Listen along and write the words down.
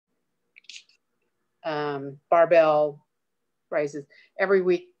barbell raises. Every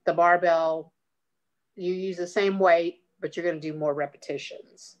week, the barbell, you use the same weight, but you're going to do more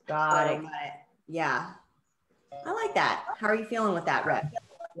repetitions. Got it. Yeah. I like that. How are you feeling with that rep?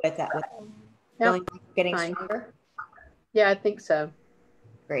 With feeling getting stronger? Yeah, I think so.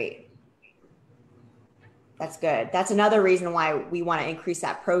 Great. That's good. That's another reason why we want to increase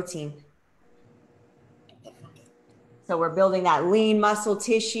that protein. So we're building that lean muscle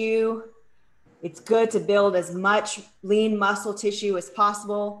tissue. It's good to build as much lean muscle tissue as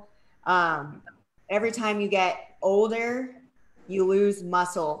possible. Every time you get older, you lose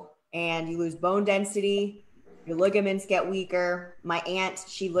muscle and you lose bone density. Your ligaments get weaker. My aunt,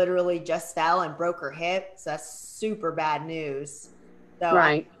 she literally just fell and broke her hip. So that's super bad news. So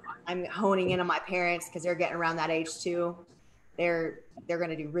right. I'm honing in on my parents because they're getting around that age too. They're going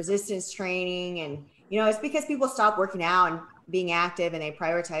to do resistance training. And, you know, it's because people stop working out and being active and they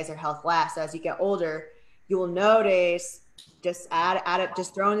prioritize their health last. So as you get older, you will notice, just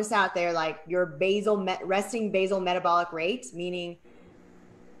just throwing this out there, like your resting basal metabolic rate, meaning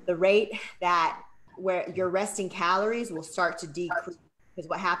the rate that where your resting calories will start to decrease, because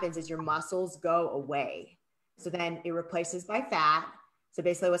what happens is your muscles go away. So then it replaces by fat. So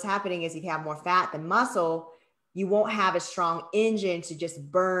basically what's happening is if you have more fat than muscle, you won't have a strong engine to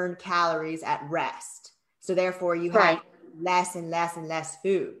just burn calories at rest. So therefore you have less and less and less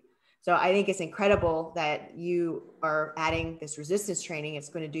food. So I think it's incredible that you are adding this resistance training. It's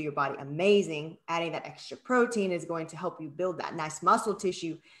going to do your body amazing. Adding that extra protein is going to help you build that nice muscle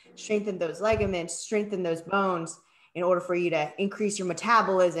tissue, strengthen those ligaments, strengthen those bones in order for you to increase your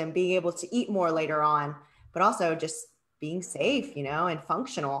metabolism, being able to eat more later on, but also just being safe, you know, and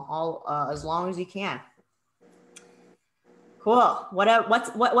functional all as long as you can. Cool.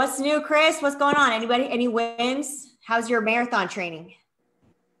 What's new, Chris? What's going on? Anybody? Any wins? How's your marathon training?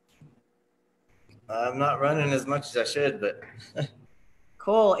 I'm not running as much as I should, but.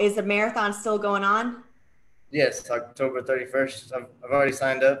 Cool. Is the marathon still going on? Yes, October 31st. I've already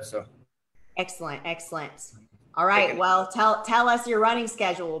signed up, so. Excellent. Excellent. All right. Well, tell us your running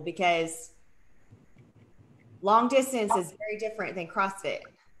schedule, because long distance is very different than CrossFit.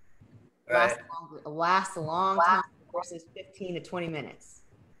 Right. Lasts a long time versus 15 to 20 minutes.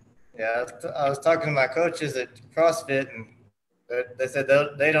 Yeah, I was talking to my coaches at CrossFit, and they said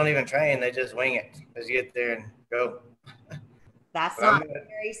they don't even train. They just wing it. Just get there and go. That's not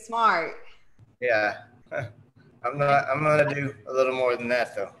very smart. Yeah. I'm going to do a little more than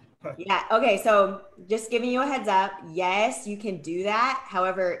that, though. Yeah. Okay. So just giving you a heads up. Yes, you can do that.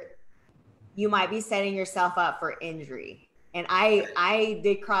 However, you might be setting yourself up for injury. And I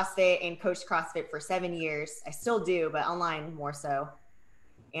did CrossFit and coached CrossFit for 7 years. I still do, but online more so.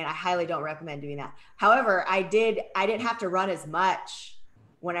 And I highly don't recommend doing that. However, I didn't have to run as much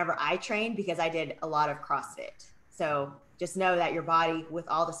whenever I trained because I did a lot of CrossFit. So just know that your body, with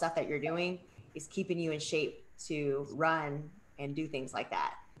all the stuff that you're doing, is keeping you in shape to run and do things like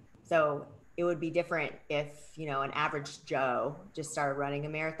that. So it would be different if, you know, an average Joe just started running a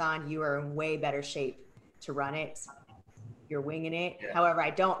marathon. You are in way better shape to run it. You're winging it. Yeah. However, I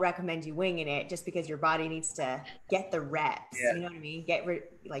don't recommend you winging it just because your body needs to get the reps. Yeah. You know what I mean?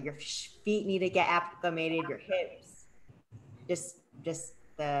 Like your feet need to get acclimated, your hips, just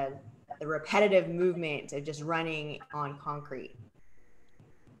the repetitive movement of just running on concrete.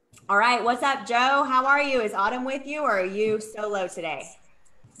 All right. What's up, Joe? How are you? Is Autumn with you, or are you solo today?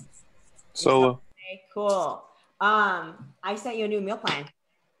 Solo. Okay, cool. I sent you a new meal plan.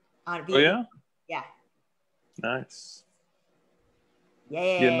 Oh, yeah? Yeah. Nice.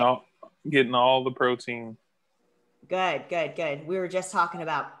 Yeah. Getting all the protein. Good. We were just talking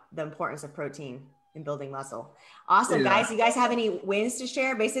about the importance of protein in building muscle. Awesome, guys. You guys have any wins to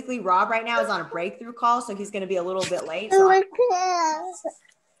share? Basically, Rob right now is on a breakthrough call, so he's going to be a little bit late. So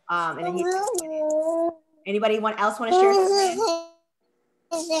and then anybody else want to share something?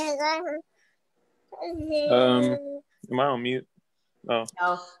 Am I on mute? Oh.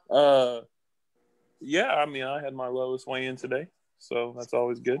 No. Yeah, I mean, I had my lowest weigh-in today, so that's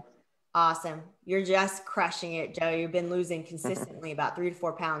always good. Awesome. You're just crushing it, Joe. You've been losing consistently about 3 to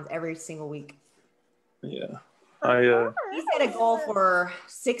 4 pounds every single week. Yeah. He set a goal for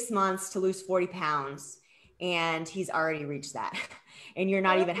 6 months to lose 40 pounds, and he's already reached that. And you're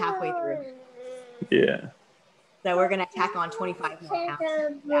not even halfway through. Yeah. So we're going to tack on 25 more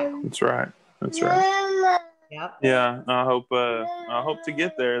pounds. That's right. Yep. Yeah, I hope to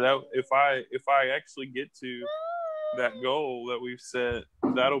get there. That if I actually get to that goal that we've set,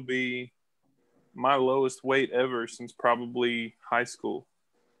 that'll be my lowest weight ever since probably high school.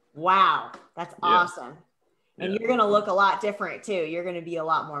 Wow, that's awesome. And you're going to look a lot different too. You're going to be a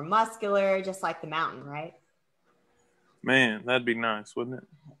lot more muscular, just like the mountain, right? Man, that'd be nice, wouldn't it?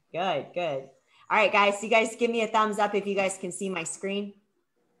 Good, good. All right, guys. You guys give me a thumbs up if you guys can see my screen.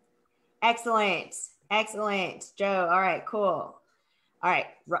 Excellent. Excellent. Joe. All right, cool. All right.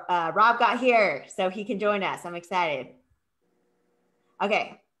 Rob got here, so he can join us. I'm excited.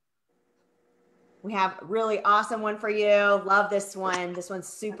 Okay. We have a really awesome one for you. Love this one. This one's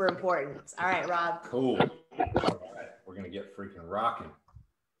super important. All right, Rob. Cool. All right. We're going to get freaking rocking.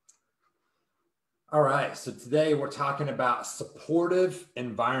 All right. So today we're talking about supportive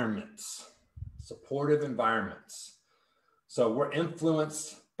environments. Supportive environments. So we're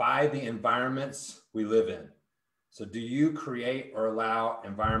influenced by the environments we live in. So do you create or allow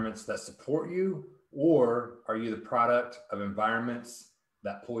environments that support you, or are you the product of environments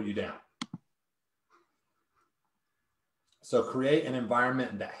that pull you down? So create an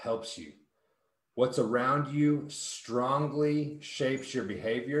environment that helps you. What's around you strongly shapes your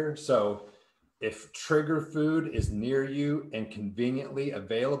behavior. So if trigger food is near you and conveniently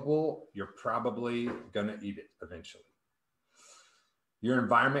available, you're probably going to eat it eventually. Your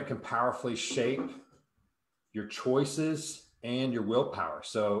environment can powerfully shape your choices and your willpower.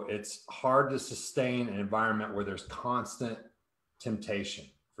 So it's hard to sustain an environment where there's constant temptation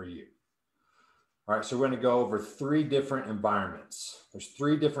for you. All right, so we're going to go over 3 different environments. There's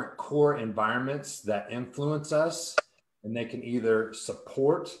 3 different core environments that influence us, and they can either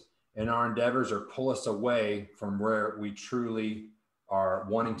support in our endeavors or pull us away from where we truly are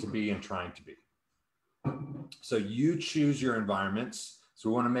wanting to be and trying to be. So you choose your environments. So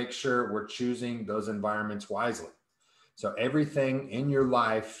we want to make sure we're choosing those environments wisely. So everything in your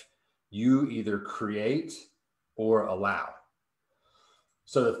life, you either create or allow.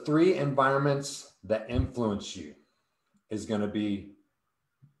 So the 3 environments that influence you is going to be,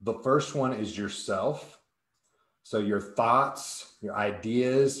 the first one is yourself. So your thoughts, your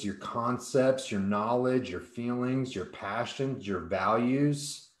ideas, your concepts, your knowledge, your feelings, your passions, your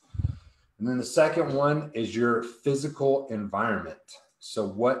values. And then the second one is your physical environment. So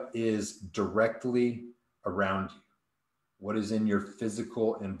what is directly around you? What is in your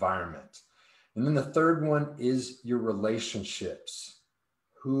physical environment? And then the third one is your relationships.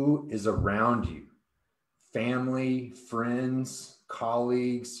 Who is around you? Family, friends,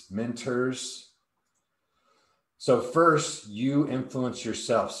 colleagues, mentors. So first, you influence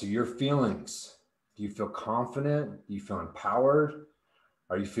yourself. So your feelings. Do you feel confident? Do you feel empowered?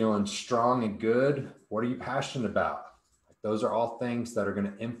 Are you feeling strong and good? What are you passionate about? Those are all things that are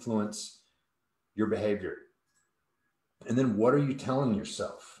going to influence your behavior. And then what are you telling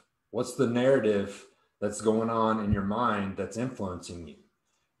yourself? What's the narrative that's going on in your mind that's influencing you?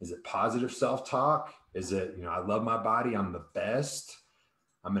 Is it positive self-talk? Is it, I love my body, I'm the best,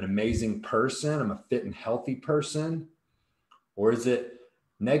 I'm an amazing person, I'm a fit and healthy person? Or is it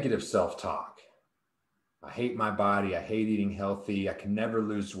negative self-talk? I hate my body, I hate eating healthy, I can never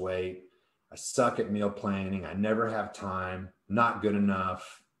lose weight, I suck at meal planning, I never have time, not good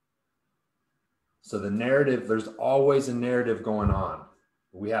enough. So the narrative, there's always a narrative going on.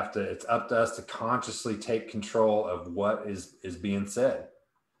 It's up to us to consciously take control of what is being said.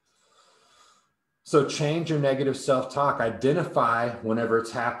 So change your negative self-talk. Identify whenever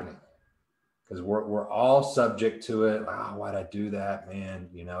it's happening, because we're all subject to it. Oh, why'd I do that, man?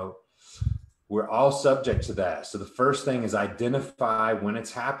 We're all subject to that. So the first thing is identify when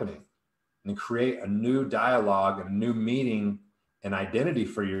it's happening and create a new dialogue, a new meaning and identity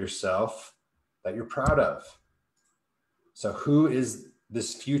for yourself that you're proud of. So who is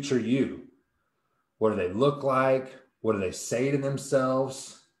this future you? What do they look like? What do they say to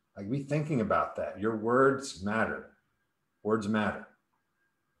themselves? Like, be thinking about that. Your words matter. Words matter.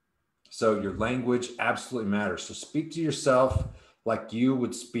 So your language absolutely matters. So speak to yourself like you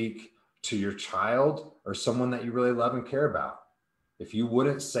would speak to your child or someone that you really love and care about. If you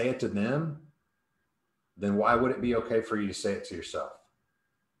wouldn't say it to them, then why would it be okay for you to say it to yourself?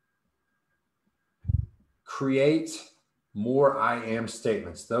 Create more I am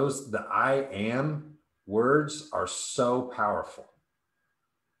statements. The I am words are so powerful.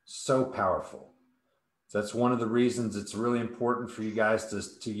 So powerful. So that's one of the reasons it's really important for you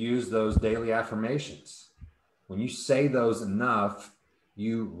guys to use those daily affirmations. When you say those enough,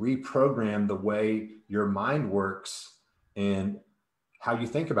 you reprogram the way your mind works and how you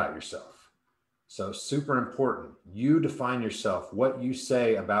think about yourself. So super important. You define yourself, what you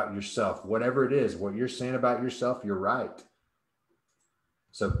say about yourself, whatever it is, what you're saying about yourself, you're right.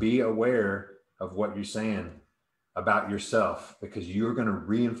 So be aware of what you're saying about yourself, because you're going to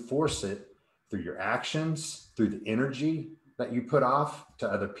reinforce it through your actions, through the energy that you put off to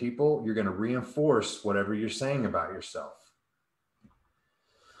other people, you're going to reinforce whatever you're saying about yourself.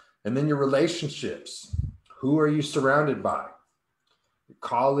 And then your relationships. Who are you surrounded by? Your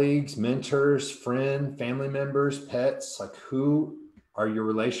colleagues, mentors, friends, family members, pets, like who are your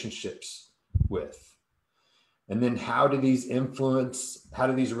relationships with? And then how do these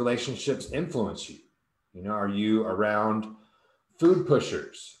relationships influence you? You know, are you around food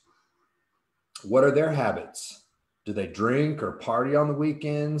pushers? What are their habits? Do they drink or party on the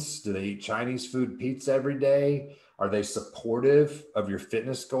weekends? Do they eat Chinese food, pizza every day? Are they supportive of your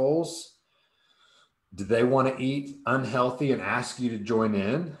fitness goals? Do they want to eat unhealthy and ask you to join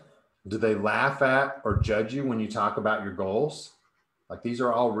in? Do they laugh at or judge you when you talk about your goals? Like, these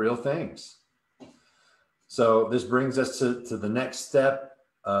are all real things. So this brings us to the next step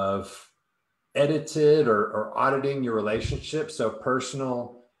of edited or auditing your relationship. So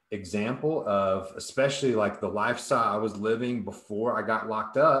personal example of, especially like the lifestyle I was living before I got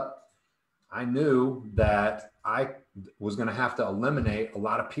locked up, I knew that I was going to have to eliminate a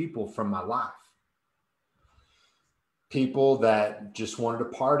lot of people from my life. People that just wanted to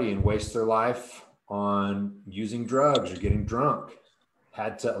party and waste their life on using drugs or getting drunk.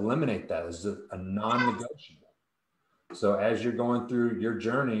 Had to eliminate that as a non-negotiable. So as you're going through your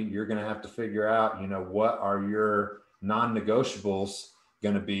journey, you're going to have to figure out, you know, what are your non-negotiables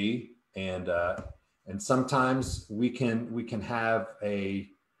going to be, and sometimes we can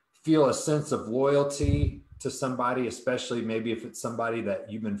feel a sense of loyalty to somebody, especially maybe if it's somebody that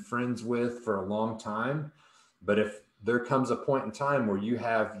you've been friends with for a long time. But if there comes a point in time where you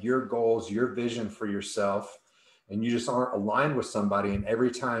have your goals, your vision for yourself, and you just aren't aligned with somebody, and every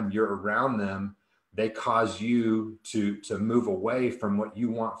time you're around them, they cause you to move away from what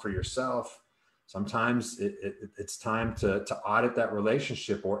you want for yourself, sometimes it's time to audit that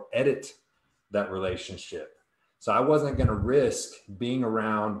relationship or edit that relationship. So I wasn't going to risk being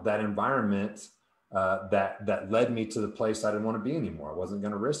around that environment that led me to the place I didn't want to be anymore. I wasn't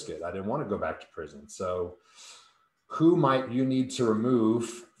going to risk it. I didn't want to go back to prison. So who might you need to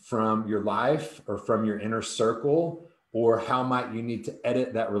remove from your life or from your inner circle, or how might you need to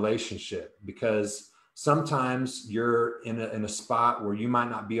edit that relationship? Because sometimes you're in a spot where you might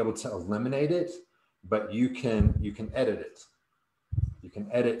not be able to eliminate it, but you can edit it. You can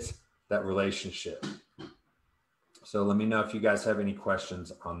edit that relationship. So let me know if you guys have any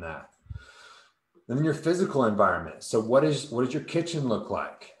questions on that. Then your physical environment. So what does your kitchen look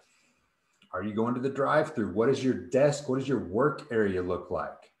like? Are you going to the drive-through? What is your desk? What does your work area look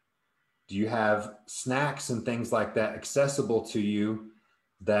like? Do you have snacks and things like that accessible to you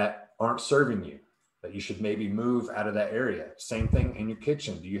that aren't serving you, that you should maybe move out of that area? Same thing in your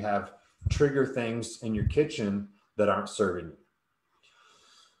kitchen. Do you have trigger things in your kitchen that aren't serving you?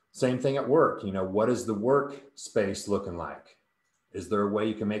 Same thing at work. You know, what is the work space looking like? Is there a way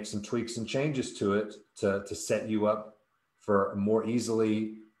you can make some tweaks and changes to it to set you up for more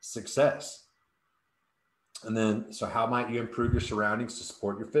easily success? And then, so how might you improve your surroundings to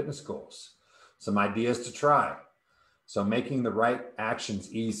support your fitness goals? Some ideas to try. So making the right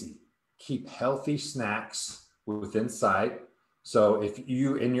actions easy. Keep healthy snacks within sight. So if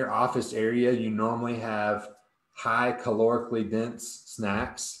you, in your office area, you normally have high calorically dense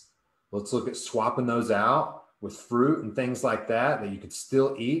snacks, let's look at swapping those out with fruit and things like that you could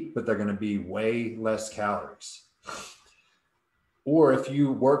still eat, but they're going to be way less calories. Or if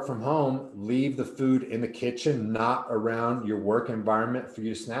you work from home, leave the food in the kitchen, not around your work environment for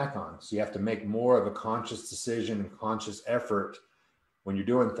you to snack on. So you have to make more of a conscious decision and conscious effort when you're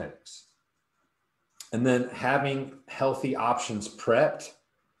doing things. And then having healthy options prepped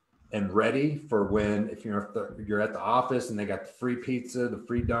and ready for when, if you're at the office and they got the free pizza, the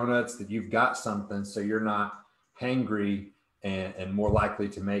free donuts, that you've got something so you're not hangry and more likely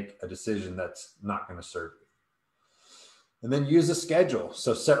to make a decision that's not going to serve you. And then use a schedule.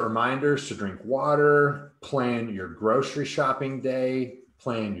 So set reminders to drink water, plan your grocery shopping day,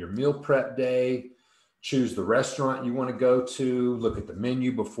 plan your meal prep day, choose the restaurant you want to go to, look at the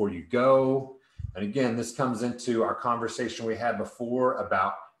menu before you go. And again, this comes into our conversation we had before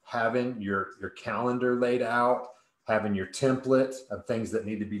about having your calendar laid out, having your template of things that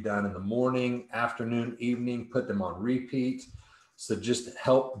need to be done in the morning, afternoon, evening, put them on repeat. So just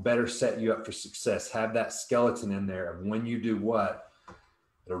help better set you up for success. Have that skeleton in there of when you do what,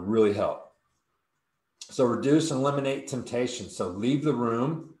 it'll really help. So reduce and eliminate temptation. So leave the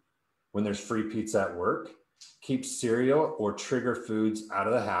room when there's free pizza at work. Keep cereal or trigger foods out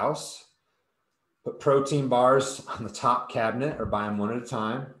of the house. Put protein bars on the top cabinet or buy them one at a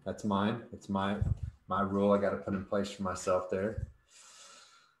time. That's mine. It's my rule I got to put in place for myself there.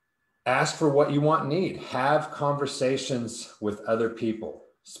 Ask for what you want and need. Have conversations with other people,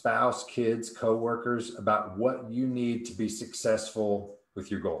 spouse, kids, coworkers, about what you need to be successful with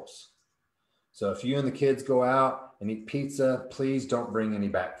your goals. So if you and the kids go out and eat pizza, please don't bring any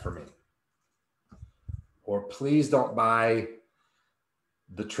back for me. Or please don't buy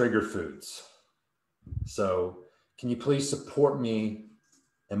the trigger foods. So can you please support me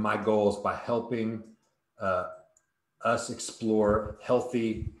and my goals by helping us explore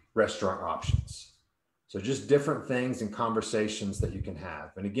healthy restaurant options? So just different things and conversations that you can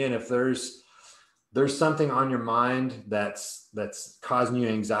have. And again, if there's something on your mind that's causing you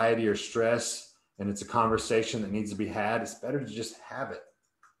anxiety or stress, and it's a conversation that needs to be had, it's better to just have it.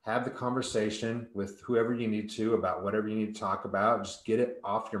 Have the conversation with whoever you need to about whatever you need to talk about. Just get it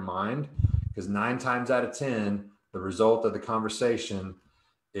off your mind, because 9 times out of 10, the result of the conversation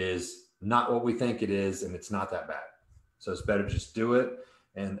is not what we think it is, and it's not that bad. So it's better to just do it.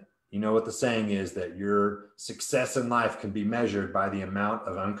 And you know what the saying is, that your success in life can be measured by the amount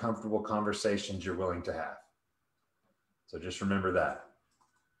of uncomfortable conversations you're willing to have. So just remember that.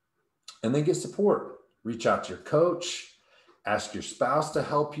 And then get support. Reach out to your coach. Ask your spouse to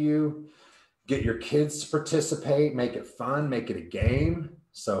help you. Get your kids to participate. Make it fun. Make it a game.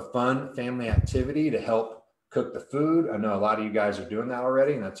 So fun family activity to help cook the food. I know a lot of you guys are doing that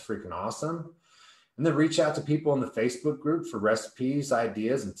already, and that's freaking awesome. And then reach out to people in the Facebook group for recipes,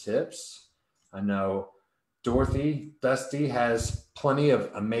 ideas, and tips. I know Dorothy Dusty has plenty of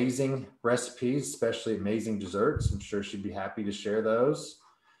amazing recipes, especially amazing desserts. I'm sure she'd be happy to share those.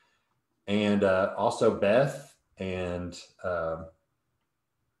 And also Beth and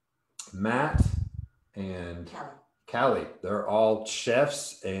Matt and Callie. They're all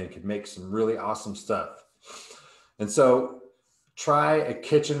chefs and can make some really awesome stuff. And so try a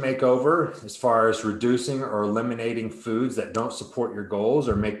kitchen makeover as far as reducing or eliminating foods that don't support your goals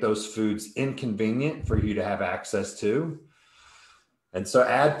or make those foods inconvenient for you to have access to. And so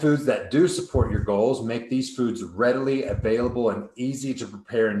add foods that do support your goals, make these foods readily available and easy to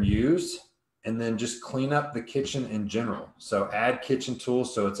prepare and use. And then just clean up the kitchen in general. So add kitchen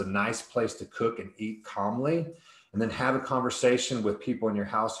tools so it's a nice place to cook and eat calmly. And then have a conversation with people in your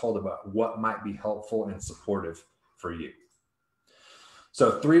household about what might be helpful and supportive for you.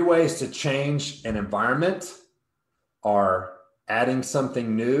 So 3 ways to change an environment are adding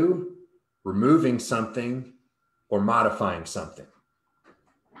something new, removing something, or modifying something.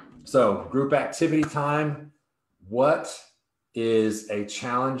 So group activity time. What is a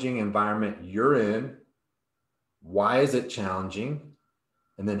challenging environment you're in? Why is it challenging?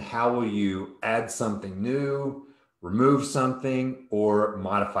 And then how will you add something new, remove something, or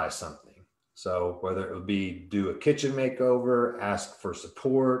modify something? So whether it would be do a kitchen makeover, ask for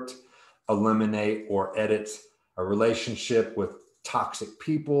support, eliminate or edit a relationship with toxic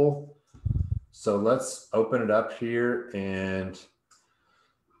people. So let's open it up here and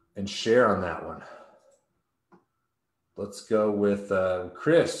share on that one. Let's go with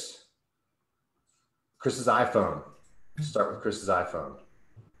Chris. Chris's iPhone. Start with Chris's iPhone.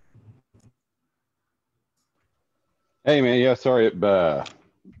 Hey man, yeah, sorry it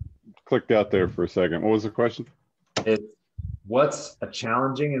clicked out there for a second. What was the question? It's what's a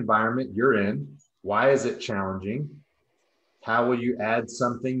challenging environment you're in? Why is it challenging? How will you add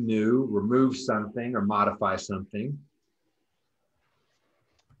something new, remove something, or modify something?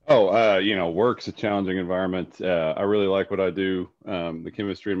 Work's a challenging environment. I really like what I do, the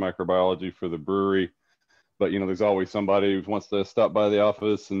chemistry and microbiology for the brewery. But, there's always somebody who wants to stop by the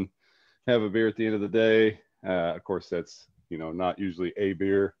office and have a beer at the end of the day. Of course, that's, not usually a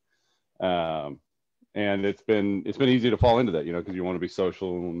beer. And it's been easy to fall into that, because you want to be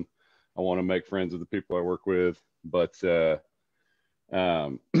social and I want to make friends with the people I work with. But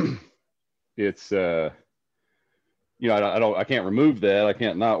it's I can't remove that. I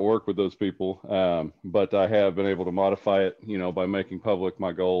can't not work with those people. But I have been able to modify it, by making public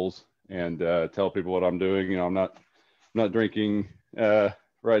my goals and tell people what I'm doing. I'm not drinking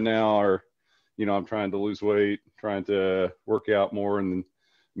right now, or, I'm trying to lose weight, trying to work out more. And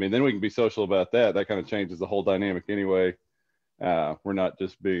then we can be social about that. That kind of changes the whole dynamic anyway. We're not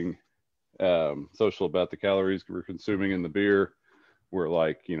just being social about the calories we're consuming in the beer.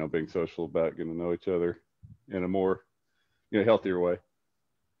 We're being social about getting to know each other in a more healthier way.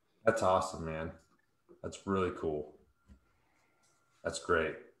 That's awesome, man. That's really cool. That's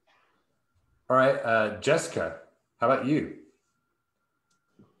great. All right, Jessica, how about you?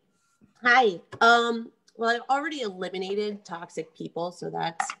 Hi. Well, I already eliminated toxic people, so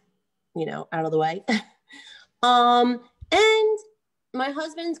that's, out of the way. And my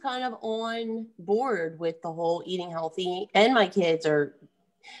husband's kind of on board with the whole eating healthy, and my kids are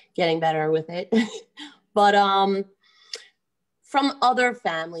getting better with it. But from other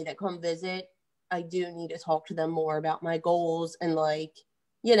family that come visit, I do need to talk to them more about my goals and like,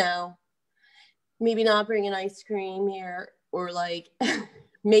 you know, maybe not bringing ice cream here or like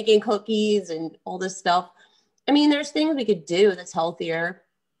making cookies and all this stuff. I mean, there's things we could do that's healthier.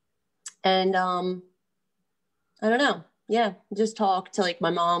 And I don't know. Yeah, just talk to like my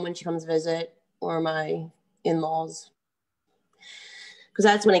mom when she comes visit or my in-laws. Because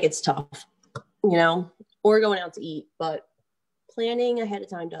that's when it gets tough, you know, or going out to eat. But planning ahead of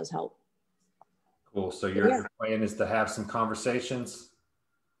time does help. Cool. So your plan is to have some conversations?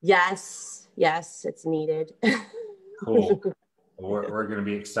 Yes, it's needed. Cool. We're going to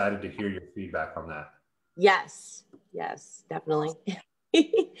be excited to hear your feedback on that. Yes, definitely.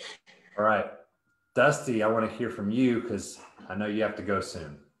 All right. Dusty, I want to hear from you because I know you have to go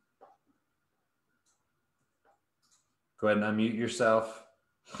soon. Go ahead and unmute yourself.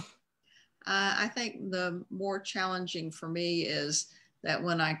 I think the more challenging for me is that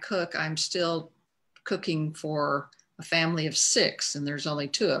when I cook, I'm still cooking for a family of 6 and there's only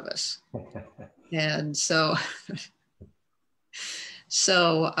 2 of us. And so,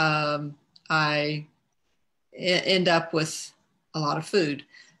 I end up with a lot of food.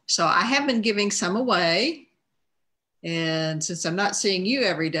 So I have been giving some away. And since I'm not seeing you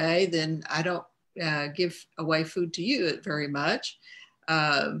every day, then I don't give away food to you very much.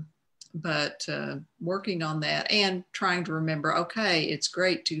 But working on that and trying to remember, okay, it's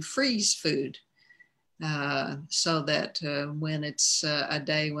great to freeze food so that when it's a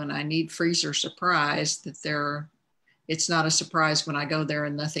day when I need freezer surprise, that it's not a surprise when I go there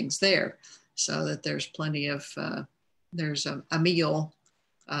and nothing's there. So that there's plenty of, there's a meal.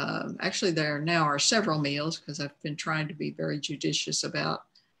 Actually, there now are several meals because I've been trying to be very judicious about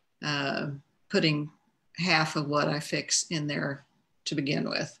putting half of what I fix in there to begin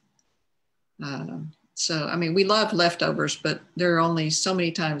with. So, I mean, we love leftovers, but there are only so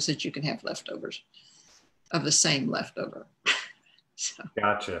many times that you can have leftovers of the same leftover. So,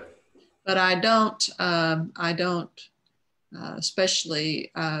 gotcha. But I don't,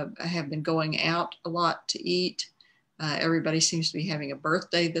 especially I have been going out a lot to eat. Everybody seems to be having a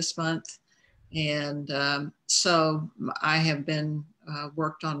birthday this month. And so I have been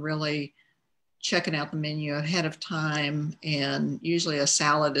worked on really checking out the menu ahead of time, and usually a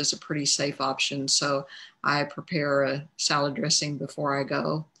salad is a pretty safe option. So I prepare a salad dressing before I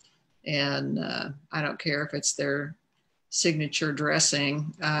go, and I don't care if it's their signature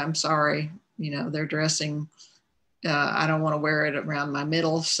dressing. I'm sorry, their dressing, I don't want to wear it around my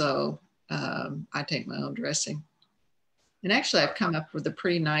middle, so I take my own dressing. And actually I've come up with a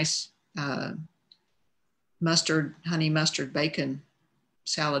pretty nice honey mustard bacon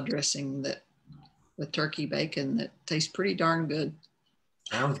salad dressing with turkey bacon that tastes pretty darn good.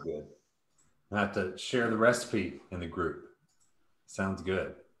 Sounds good. I have to share the recipe in the group. Sounds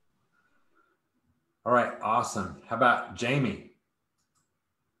good. All right, awesome. How about Jamie?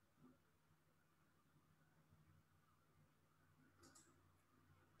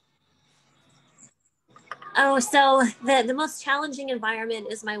 Oh, so the most challenging environment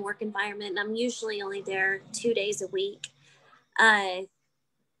is my work environment. I'm usually only there 2 days a week.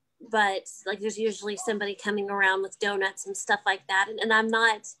 But like there's usually somebody coming around with donuts and stuff like that. And I'm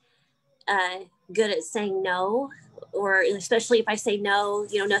not good at saying no, or especially if I say no,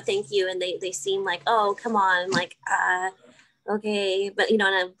 no, thank you. And they seem like, oh, come on. I'm like, okay. But, and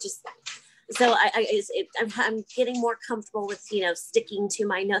I'm just, so I'm getting more comfortable with, sticking to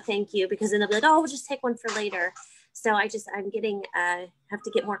my no, thank you, because then they'll be like, oh, we'll just take one for later. So I'm getting, have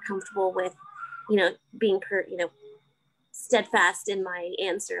to get more comfortable with, being steadfast in my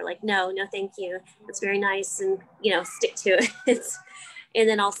answer, like no thank you, it's very nice, and stick to it. And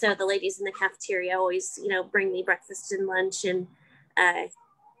then also the ladies in the cafeteria always bring me breakfast and lunch, and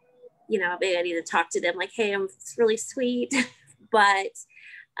maybe I need to talk to them like, hey, it's really sweet but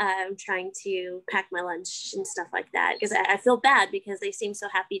I'm trying to pack my lunch and stuff like that, because I feel bad because they seem so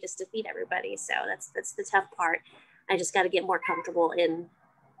happy just to feed everybody. So that's the tough part. I just got to get more comfortable in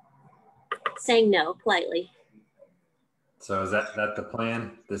saying no politely. So is that the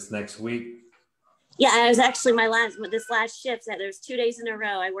plan this next week? Yeah, I was actually this last shift, that there's 2 days in a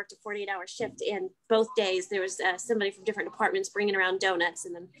row. I worked a 48-hour shift, and both days there was somebody from different departments bringing around donuts,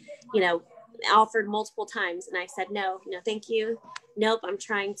 and then, offered multiple times. And I said, no, thank you. Nope, I'm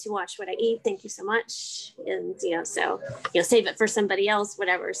trying to watch what I eat. Thank you so much. And, save it for somebody else,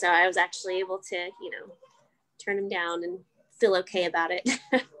 whatever. So I was actually able to, turn them down and feel okay about it.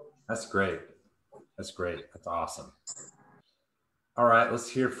 That's great. That's great. That's awesome. All right, let's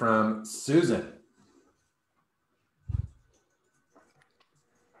hear from Susan.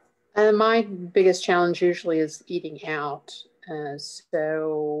 And my biggest challenge usually is eating out.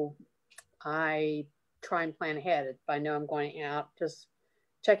 So I try and plan ahead. If I know I'm going out, just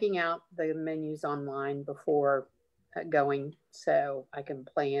checking out the menus online before going so I can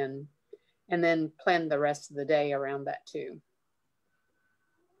plan, and then plan the rest of the day around that too.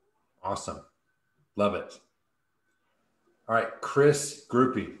 Awesome. Love it. All right, Chris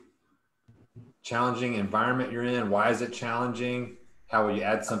Groupie. Challenging environment you're in. Why is it challenging? How will you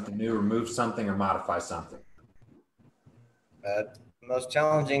add something new, remove something, or modify something? The most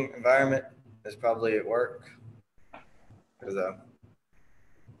challenging environment is probably at work, because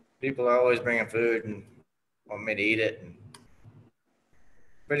people are always bringing food and want me to eat it, and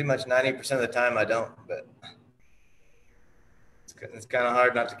pretty much 90% of the time I don't, but it's kind of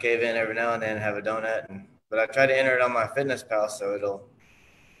hard not to cave in every now and then and have a donut. But I try to enter it on my FitnessPal so it'll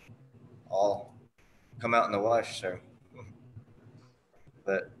all come out in the wash. So,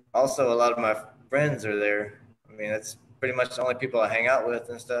 but also a lot of my friends are there. I mean, that's pretty much the only people I hang out with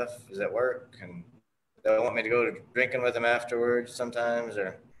and stuff is at work, and they want me to go to drinking with them afterwards sometimes,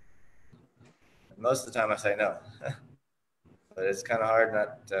 or most of the time I say no. But it's kind of hard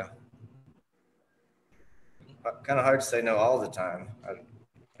to say no all the time. I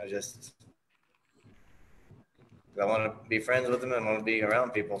want to be friends with them and want to be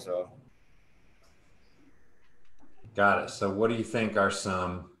around people. So. Got it. So what do you think are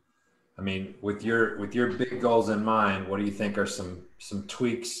some, I mean, with your big goals in mind, what do you think are some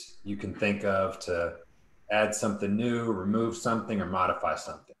tweaks you can think of to add something new, remove something, or modify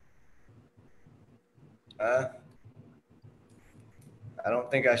something? I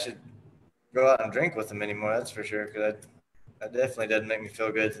don't think I should go out and drink with them anymore. That's for sure. Because that definitely doesn't make me feel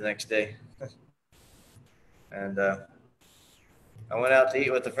good the next day. And I went out to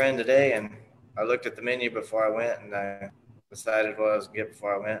eat with a friend today, and I looked at the menu before I went, and I decided what I was going to get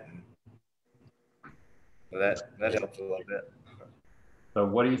before I went. And so that helped a little bit. So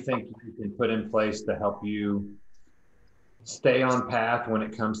what do you think you can put in place to help you stay on path when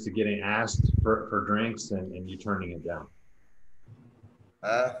it comes to getting asked for drinks and you turning it down?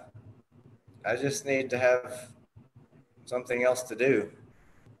 I just need to have something else to do,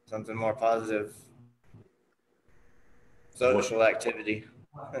 something more positive, social activity.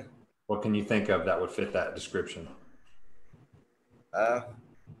 What can you think of that would fit that description? Well,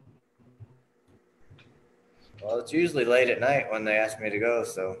 it's usually late at night when they ask me to go,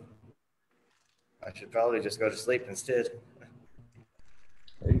 so I should probably just go to sleep instead.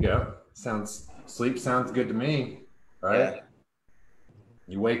 There you go. Sleep sounds good to me, right? Yeah.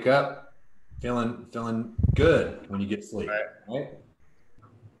 You wake up feeling good when you get sleep, right?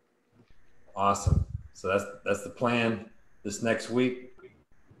 Awesome. So that's the plan this next week.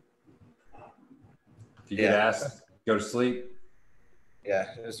 If you get asked, go to sleep. Yeah,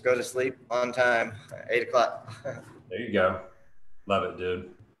 just go to sleep on time, 8 o'clock. There you go. Love it, dude.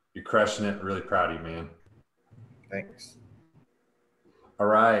 You're crushing it. Really proud of you, man. Thanks. All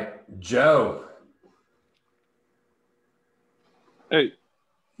right, Joe. Hey,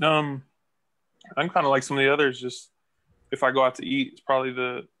 I'm kind of like some of the others. Just if I go out to eat, it's probably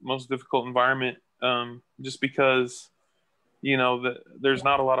the most difficult environment. Just because, there's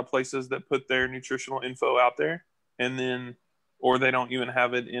not a lot of places that put their nutritional info out there, or they don't even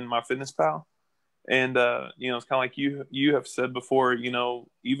have it in MyFitnessPal. And, it's kind of like you have said before,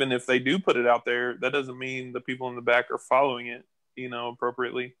 even if they do put it out there, that doesn't mean the people in the back are following it,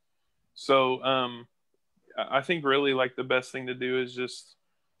 appropriately. So, I think really like the best thing to do is just,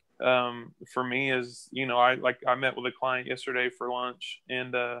 for me is, I met with a client yesterday for lunch,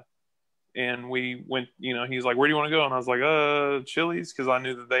 and we went, he's like, where do you want to go? And I was like, Chili's. Cause I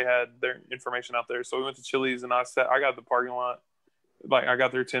knew that they had their information out there. So we went to Chili's, and I got the parking lot. Like I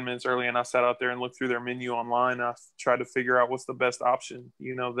got there 10 minutes early, and I sat out there and looked through their menu online. And I tried to figure out what's the best option,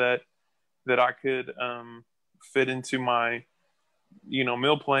 that I could, fit into my,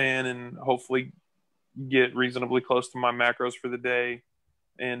 meal plan, and hopefully get reasonably close to my macros for the day.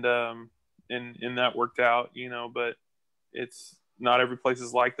 And that worked out, but it's not every place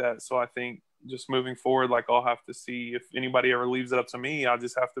is like that. So I think just moving forward, like I'll have to see if anybody ever leaves it up to me. I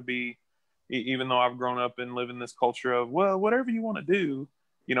just have to be, even though I've grown up and live in this culture of, well, whatever you want to do,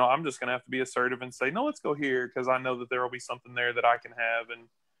 I'm just going to have to be assertive and say, no, let's go here. Cause I know that there will be something there that I can have,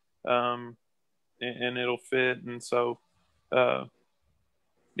 and it'll fit. And so, yeah,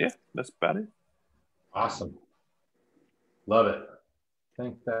 that's about it. Awesome. Love it. I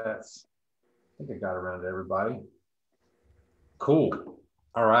think I got around to everybody. Cool.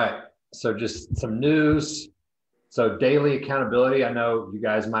 All right. So just some news. So daily accountability. I know you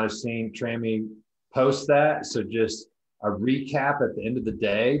guys might have seen Trammy post that. So just a recap at the end of the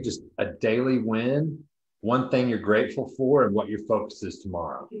day, just a daily win, one thing you're grateful for and what your focus is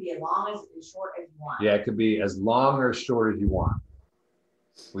tomorrow. It could be as long as short as you want. Yeah, it could be as long or as short as you want.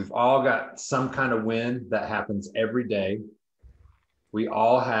 We've all got some kind of win that happens every day. We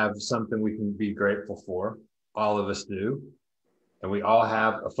all have something we can be grateful for. All of us do. And we all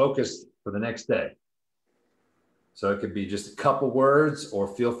have a focus for the next day. So it could be just a couple words, or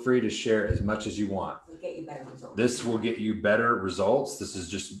feel free to share as much as you want. Get you better results. This will get you better results. This is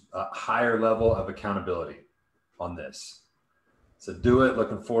just a higher level of accountability on this. So do it.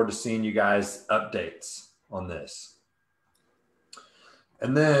 Looking forward to seeing you guys updates on this.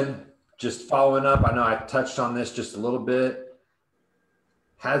 And then just following up, I know I touched on this just a little bit.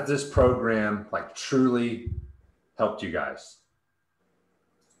 Has this program like truly helped you guys?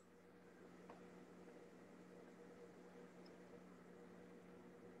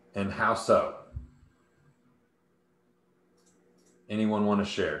 And how so? Anyone want to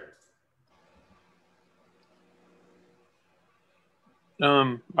share?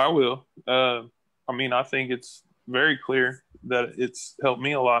 I will. I mean, I think it's very clear that it's helped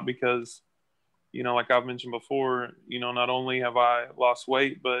me a lot because, you know, like I've mentioned before, you know, not only have I lost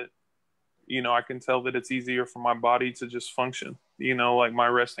weight, but, you know, I can tell that it's easier for my body to just function. You know, like my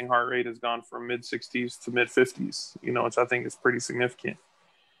resting heart rate has gone from mid 60s to mid 50s, you know, which I think is pretty significant.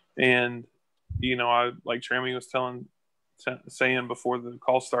 And, you know, I, like Trammy was saying before the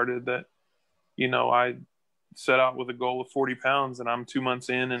call started that, you know, I set out with a goal of 40 pounds and I'm 2 months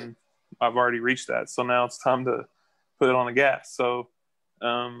in and I've already reached that. So now it's time to put it on the gas. So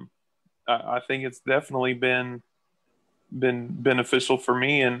I think it's definitely been beneficial for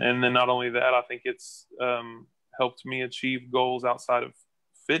me. And then not only that, I think it's helped me achieve goals outside of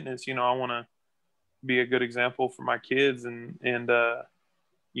fitness. You know, I want to be a good example for my kids and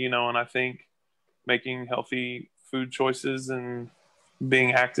you know, and I think making healthy food choices and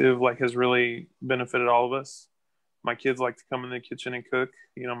being active like has really benefited all of us. My kids like to come in the kitchen and cook.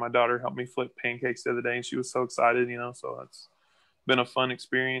 You know, my daughter helped me flip pancakes the other day and she was so excited, you know, so it's been a fun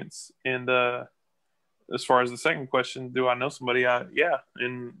experience. And as far as the second question, do I know somebody? Yeah.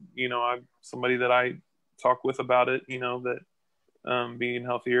 And, you know, I'm somebody that I talk with about it, you know, that being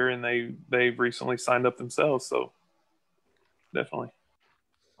healthier, and they've recently signed up themselves. So definitely.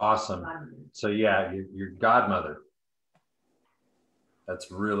 Awesome. So yeah, your godmother.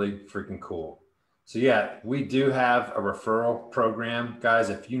 That's really freaking cool. So yeah, we do have a referral program. Guys,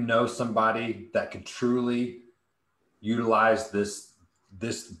 if you know somebody that could truly utilize this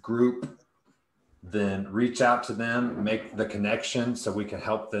group, then reach out to them, make the connection so we can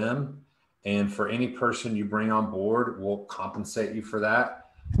help them. And for any person you bring on board, we'll compensate you for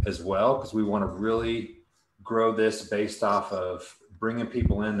that as well, because we want to really grow this based off of bringing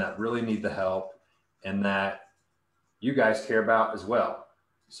people in that really need the help and that you guys care about as well.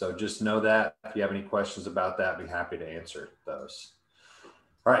 So just know that if you have any questions about that, I'd be happy to answer those.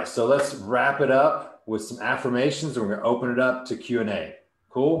 All right, so let's wrap it up with some affirmations and we're gonna open it up to Q&A.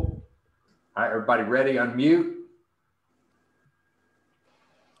 Cool? All right, everybody ready? Unmute.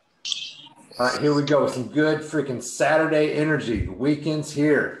 All right, here we go with some good freaking Saturday energy. The weekend's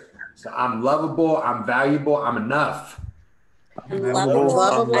here. So I'm lovable, I'm valuable, I'm enough. I'm valuable,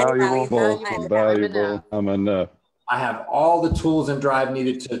 I'm valuable, I'm enough. I have all the tools and drive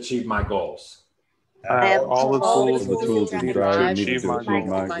needed to achieve my goals. I have all the tools and drive needed to achieve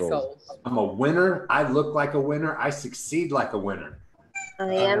my goals. I'm a winner. I look like a winner. I succeed like a winner.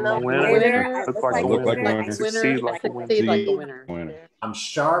 I am a winner. I look like a winner. Succeed like a winner. I'm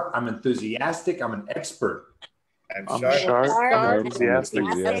sharp. I'm enthusiastic. I'm an expert. I'm sharp. I'm enthusiastic,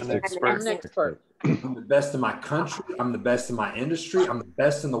 and an expert. I'm the best in my country. I'm the best in my industry. I'm the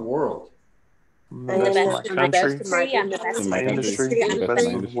best in the world. I'm the best in my country. I'm the best in my industry. I'm the best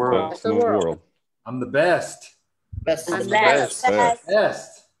in the world. I'm the best. I'm the best.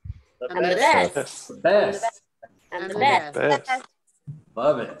 Best. I'm the best. Best. I'm the best.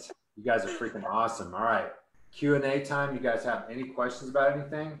 Love it. You guys are freaking awesome. All right. Q&A time. You guys have any questions about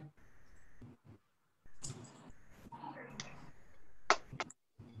anything?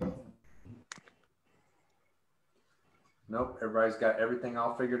 Nope. Everybody's got everything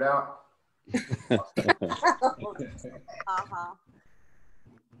all figured out.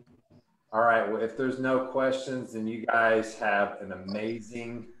 All right. Well, if there's no questions, then you guys have an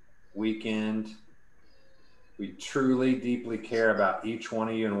amazing weekend. We truly, deeply care about each one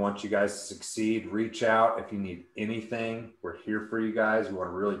of you and want you guys to succeed. Reach out if you need anything. We're here for you guys. We want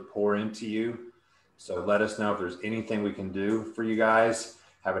to really pour into you. So let us know if there's anything we can do for you guys.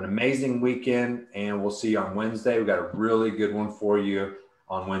 Have an amazing weekend, and we'll see you on Wednesday. We've got a really good one for you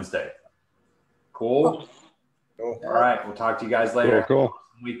on Wednesday. Cool? Cool. All right. We'll talk to you guys later. Cool.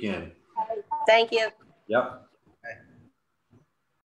 Weekend. Thank you. Yep.